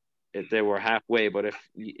fine. If they were halfway, but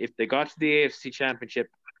if they got to the AFC Championship,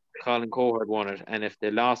 Colin Coherd won it, and if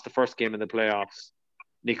they lost the first game in the playoffs,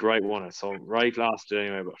 Nick Wright won it. So Wright lost it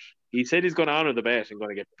anyway, but he said he's going to honor the bet and going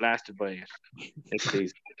to get blasted by it next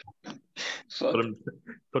season.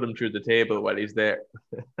 Put him through the table while he's there.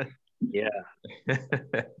 Yeah.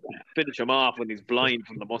 Finish him off when he's blind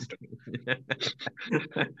from the mustard.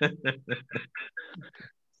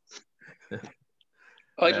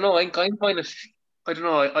 I don't know. I don't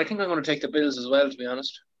know. I think I'm going to take the Bills as well, to be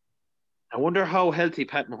honest. I wonder how healthy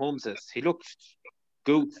Pat Mahomes is. He looked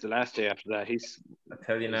good the last day after that. I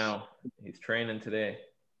tell you now, he's training today.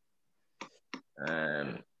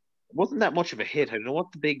 Wasn't that much of a hit. I don't know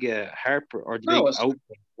what the big Harper or the big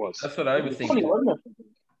outbreak was. That's what I was thinking.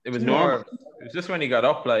 It was normal. It was just when he got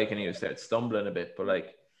up, like, and he was stumbling a bit, but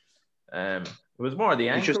like, it was more the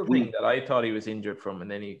ankle thing that I thought he was injured from, and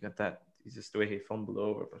then he got that. He's just the way he fumbled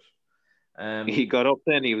over. But He got up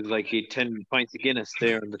then. He was like he had 10 pints of Guinness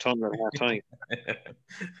there in the tunnel at half time.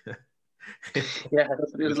 Yeah,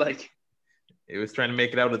 that's what it was like. He was trying to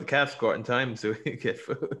make it out of the calf court in time so he could get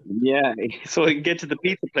food. Yeah, so he could get to the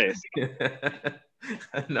pizza place.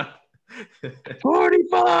 No.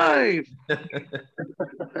 45.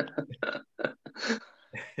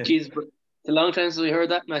 Jeez, it's a long time since we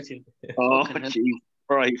heard that, Matthew. Oh, jeez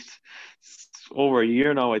Christ! It's over a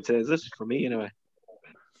year now, I'd say. Is this for me anyway?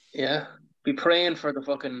 Yeah, be praying for the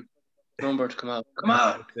fucking number to come out. Come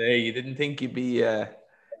out! Hey, you didn't think you'd be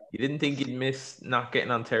you didn't think you'd miss not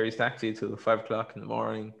getting on Terry's taxi till 5 o'clock in the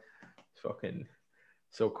morning. It's fucking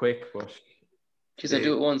so quick, but Jeez, I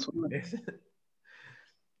do it once.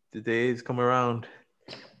 The days come around.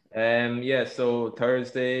 Yeah, so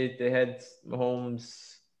Thursday they had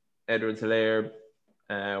Mahomes, Edwards-Helaire,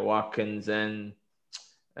 Watkins, and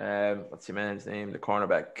what's your man's name? The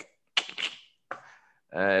cornerback.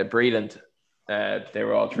 Breland. They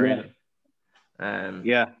were all training.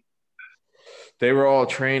 Yeah. They were all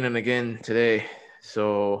training again today,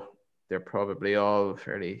 so they're probably all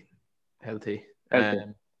fairly healthy.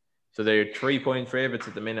 So they're 3-point favorites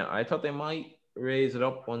at the minute. I thought they might raise it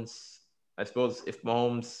up once. I suppose if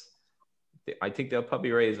Mahomes, I think they'll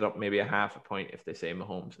probably raise it up maybe a half a point if they say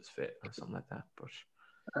Mahomes is fit or something like that. But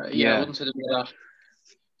yeah, I wouldn't say that.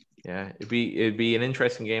 Yeah, it'd be an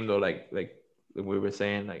interesting game though. Like we were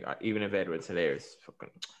saying, like even if Edwards-Helaire is fucking,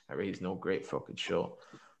 I mean, he's no great fucking show,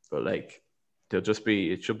 but like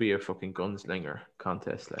it should be a fucking gunslinger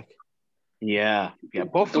contest. Like, yeah.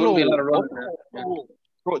 Buffalo. Be a lot of running.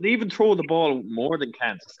 They even throw the ball more than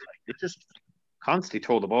Kansas. Like they just constantly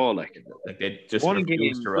throw the ball. Like they just one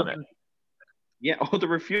refuse game to run it. Yeah, they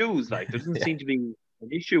refuse. Like there doesn't seem to be an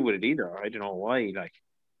issue with it either. I don't know why. Like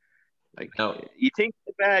No. You think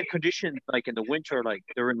the bad conditions, like in the winter, like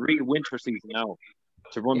they're in real winter season now,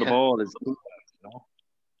 to run the ball is,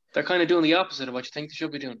 They're kind of doing the opposite of what you think they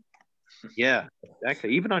should be doing. Yeah,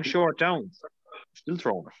 exactly. Even on short downs, still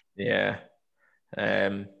throwing it. Yeah.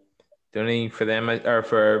 The only for them or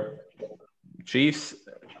for Chiefs,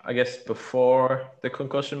 I guess before the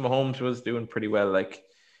concussion, Mahomes was doing pretty well. Like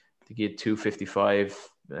I think he had 255.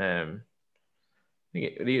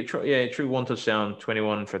 He threw one touchdown,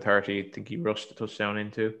 21 for 30. I think he rushed the touchdown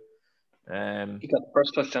into. He got the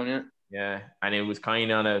first touchdown, yeah. Yeah, and it was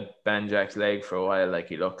kind of on a Banjack's leg for a while, like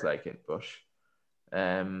he looked like it, but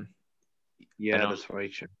yeah, that's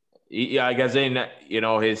right. Yeah, I guess in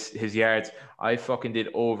his yards, I fucking did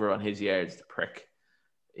over on his yards. The prick,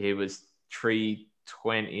 he was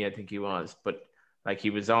 320, I think he was, but like he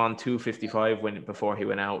was on 255 before he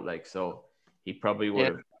went out, like so he probably would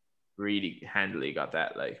have really handily got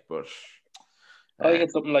that, like. But I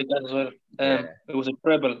had something like that as well. It was a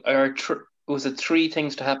treble, or it was a 3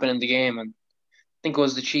 things to happen in the game, and I think it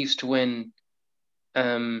was the Chiefs to win,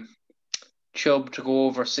 Chubb to go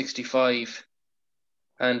over 65,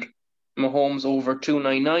 and Mahomes over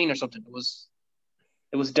 299 or something.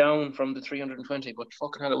 It was down from the 320, but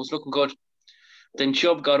fucking hell, it was looking good. Then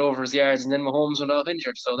Chubb got over his yards, and then Mahomes went off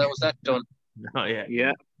injured, so that was that done. Oh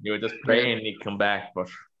yeah. You were just praying he'd come back, but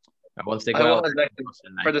once they got out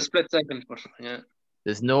for the split second, but yeah.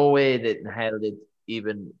 There's no way that in hell did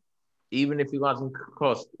even if he wasn't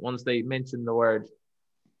concussed, once they mentioned the word,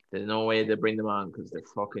 there's no way they bring them on because they're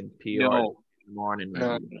fucking PR in the morning.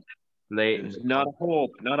 Late. There's not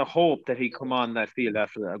a hope that he come on that field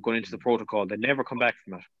after going into the protocol. They never come back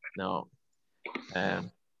from it. No.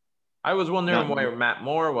 I was wondering where Matt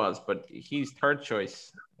Moore was, but he's third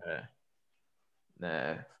choice.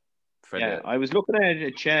 I was looking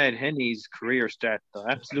at Chad Henney's career stats. They're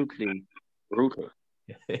absolutely brutal.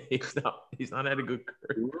 He's not had a good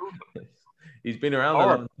career. He's been around a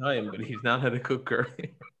long time, but he's not had a good career.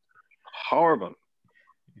 Horrible.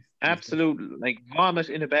 Absolute, like vomit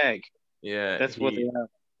in a bag. Yeah, that's what they have.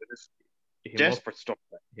 Desperate stuff.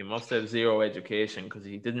 He must have zero education because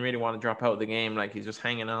he didn't really want to drop out of the game. Like he's just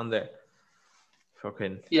hanging on there.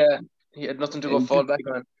 Fucking. Yeah, he had nothing to go fall back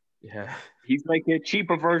on. Yeah, he's like a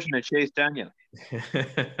cheaper version of Chase Daniel.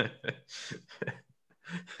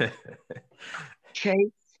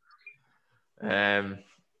 Chase.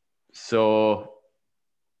 So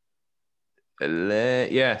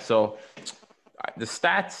so the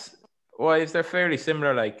stats wise they're fairly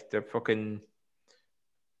similar. Like they're fucking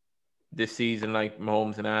this season, like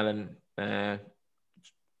Mahomes and Allen,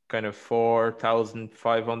 kind of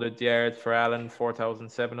 4,500 yards for Allen,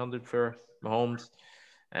 4,700 for Mahomes.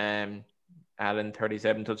 Allen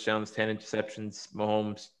 37 touchdowns, 10 interceptions.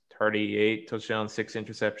 Mahomes 38 touchdowns, 6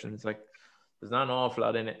 interceptions. Like there's not an awful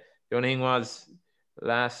lot in it. The only thing was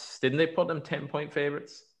didn't they put them 10-point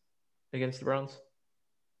favorites against the Browns?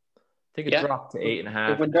 think it dropped to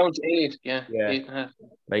 8.5. It went down to 8. Yeah. 8.5.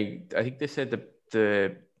 Like I think they said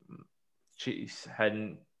the Chiefs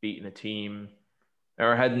hadn't beaten a team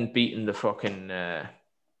or hadn't beaten the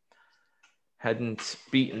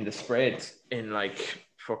spread in like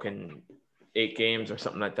fucking 8 games or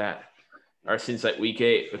something like that. Or since like week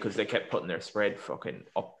 8, because they kept putting their spread fucking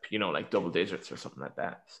up, like double digits or something like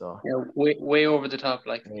that. So yeah, way over the top,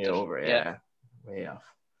 like way over, yeah. Way off.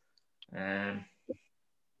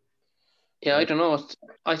 Yeah, I don't know.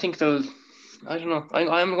 I think they'll. I don't know.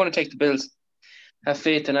 I'm going to take the Bills. Have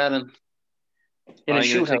faith in Allen in a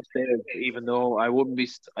shootout. Even though I wouldn't be.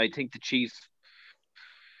 I think the Chiefs.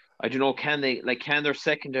 I don't know. Can their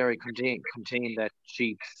secondary contain that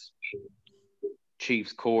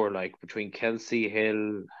Chiefs core, like between Kelsey,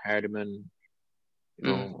 Hill, Hardiman, you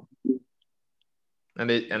know. And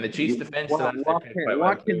the Chiefs defense.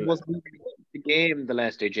 Watkins was the game the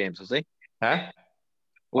last day, James, was he? Huh?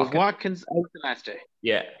 Was Watkins out the last day?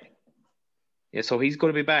 Yeah. Yeah, so he's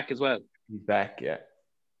going to be back as well. He's back, yeah.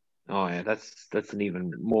 Oh yeah, that's an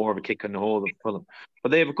even more of a kick in the hole for them.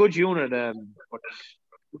 But they have a good unit,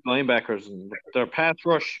 linebackers, and their pass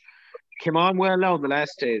rush came on well now the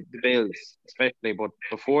last day, the Bills especially, but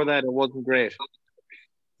before that it wasn't great.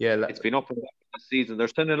 Yeah, it's been up and down this season. They're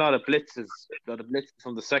sending a lot of blitzes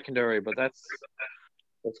from the secondary, but that's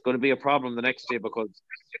going to be a problem the next day because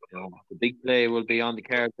the big play will be on the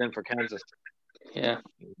cards then for Kansas. Yeah,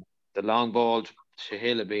 the long ball to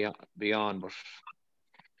Hill will be on, but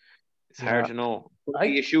it's hard to know. It's going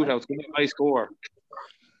to be a shootout. It's going to be a high score.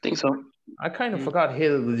 I think so. I kind of forgot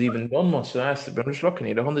Hill was even done much last year, but I'm just looking,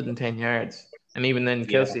 he had 110 yards. And even then,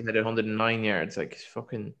 Kelsey had 109 yards. Like, it's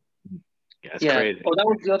fucking... Yeah, it's crazy. Oh, that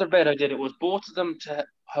was the other bet I did. It was both of them to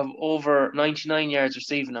have over 99 yards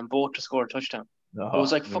receiving and both to score a touchdown. It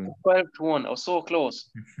was like fucking 12-1. I was so close.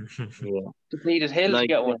 Just needed Hill to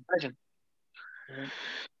get one. Imagine.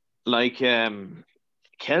 Like,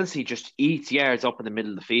 Kelsey just eats yards up in the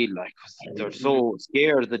middle of the field. Like, they're so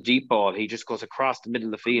scared of the deep ball. He just goes across the middle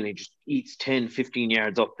of the field and he just eats 10, 15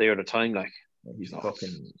 yards up there at a time. Like, he's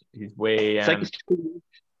way... It's like it's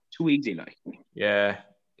too easy, like. Yeah.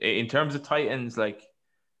 In terms of tight ends, like,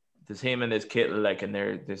 there's him and there's Kittle, like, and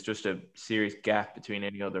there's just a serious gap between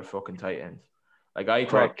any other fucking tight ends. Like, I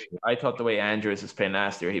thought the way Andrews was playing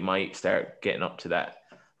last year, he might start getting up to that.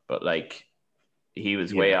 But, like, he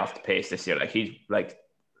was way off the pace this year. Like, he's, like...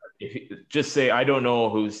 just say I don't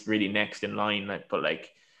know who's really next in line, like, but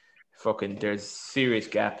like fucking there's serious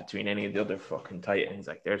gap between any of the other fucking tight ends.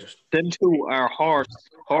 Like they're just them two are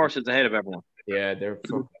horses ahead of everyone. Yeah, they're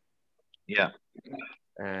yeah.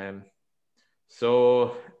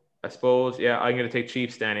 So I suppose I'm gonna take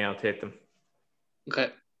Chiefs, Danny. I'll take them.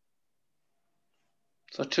 Okay.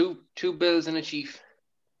 So two Bills and a Chief.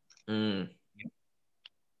 I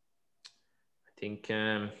think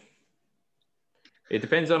it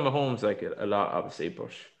depends on Mahomes, like, a lot, obviously,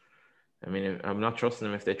 but I mean, I'm not trusting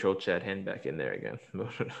them if they throw Chad Henne back in there again.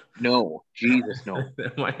 No, Jesus, no. So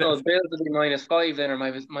Bills would be -5 then, or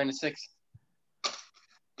 -6.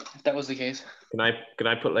 If that was the case. Can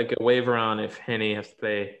I put like a waiver on if Henne has to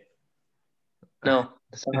play? No,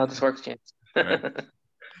 that's not how this works, James. Right.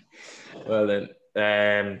 Well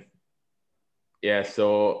then,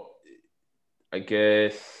 so I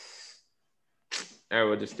guess. Or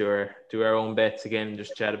we'll just do our own bets again and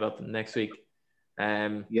just chat about them next week.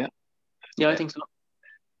 I think so.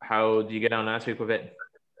 How did you get on last week with it?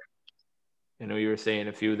 I know you were saying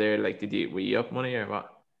a few there. Like, were you up money or what?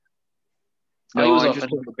 No, I just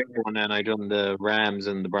done the big one, and I done the Rams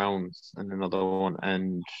and the Browns and another one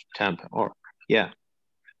and Tampa.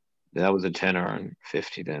 That was a 10 and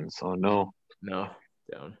 50 then. So no,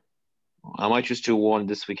 down. I might just do one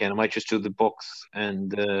this weekend. I might just do the Bucks and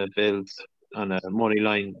the Bills on a money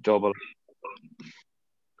line double.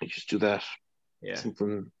 I just do that. Yeah.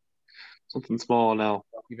 Something small now.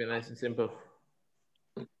 Keep it nice and simple.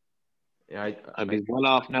 Yeah, I'd be well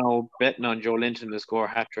off now betting on Joe Linton to score a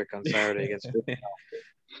hat-trick on Saturday against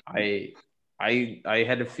I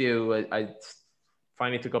had a few. I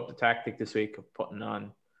finally took up the tactic this week of putting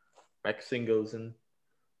on like singles and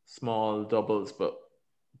small doubles, but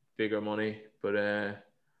bigger money. But I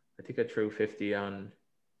think I threw 50 on.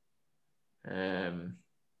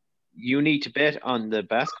 You need to bet on the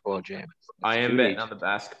basketball, James. I am betting on the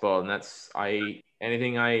basketball, and so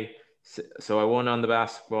I won on the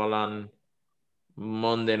basketball on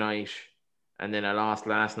Monday night, and then I lost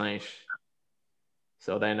last night.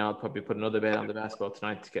 So then I'll probably put another bet on the basketball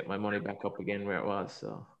tonight to get my money back up again where it was.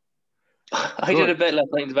 So I did a bet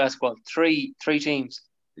last night in the basketball. Three teams.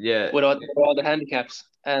 Yeah. With all the handicaps,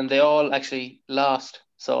 and they all actually lost.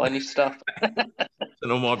 so I need to stop. So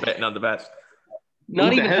no more betting on the bets.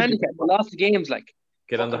 Not even handicap. I lost the games. Like,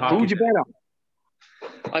 get on the hockey. Who'd you bet on?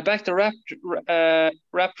 I backed the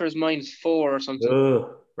Raptors -4 or something.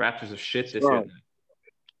 Ugh, Raptors are shit this year.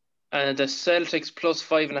 And the Celtics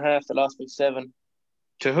 +5.5. They lost by 7.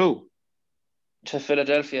 To who? To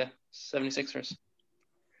Philadelphia 76ers.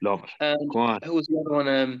 Love it. And Go on. who was the other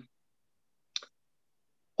one?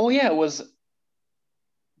 Oh yeah, it was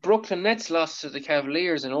Brooklyn Nets lost to the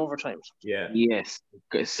Cavaliers in overtime. Yeah. Yes.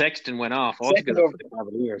 Sexton went off altogether for the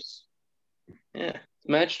Cavaliers. Yeah,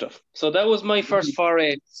 mad stuff. So that was my first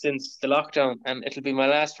foray since the lockdown, and it'll be my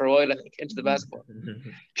last for a while, I think, into the basketball.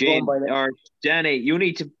 Jane or Danny, you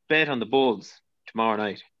need to bet on the Bulls tomorrow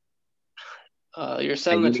night. You're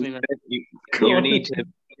selling it to me now.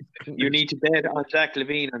 You need to bet on Zach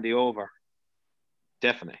LaVine on the over.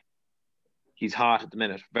 Definitely. He's hot at the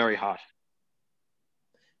minute. Very hot.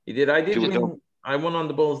 He did. I did win. I won on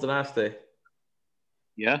the Bulls the last day.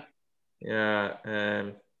 Yeah?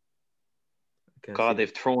 Yeah. God,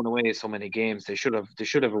 they've thrown away so many games. They should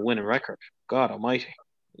have a winning record. God almighty.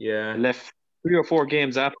 Yeah. They left 3 or 4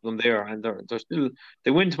 games after them there, and they're still.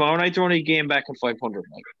 They win tomorrow night. They're only a game back in 500.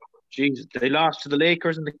 Like, Jesus, they lost to the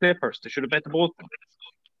Lakers and the Clippers. They should have bet the both of them.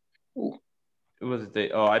 Who was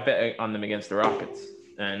it? I bet on them against the Rockets,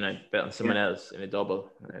 and I bet on someone else in a double,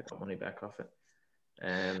 and I got money back off it.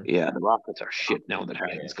 Yeah, the Rockets are shit now that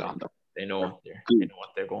Harden's gone though. They know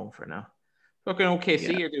what they're going for now. Fucking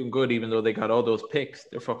OKC are doing good, even though they got all those picks.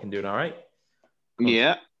 They're fucking doing all right.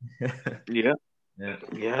 Yeah. They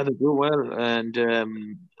do well, and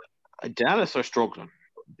Dallas are struggling.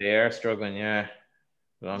 They are struggling, yeah.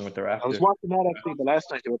 Along with the Raptors. I was watching that actually the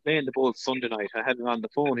last night. They were playing the Bulls Sunday night. I had it on the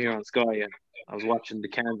phone here on Sky, and I was watching the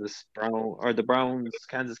Browns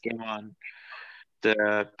Kansas game on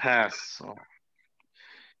the pass. So,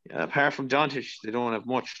 yeah, apart from Doncic, they don't have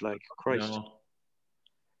much. Like Christ. No.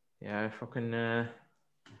 Yeah, fucking.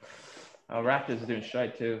 Raptors are doing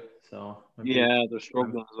shite too. So they're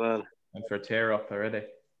struggling as well. I'm for a tear up already.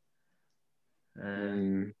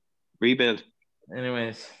 Rebuild.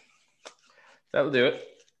 Anyways, that'll do it.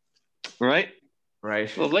 Right.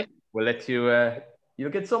 Lovely. We'll let you.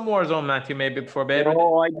 You'll get some more Zone, Matthew, maybe before bed.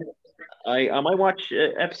 No, I might watch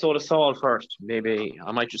an episode of Saul first. Maybe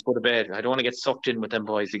I might just go to bed. I don't want to get sucked in with them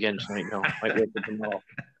boys again tonight. No, I might wait for tomorrow.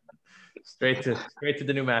 Straight to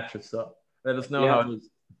the new mattress. So let us know how it is.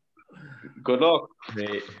 Good luck.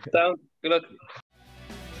 Hey. Down. Good luck.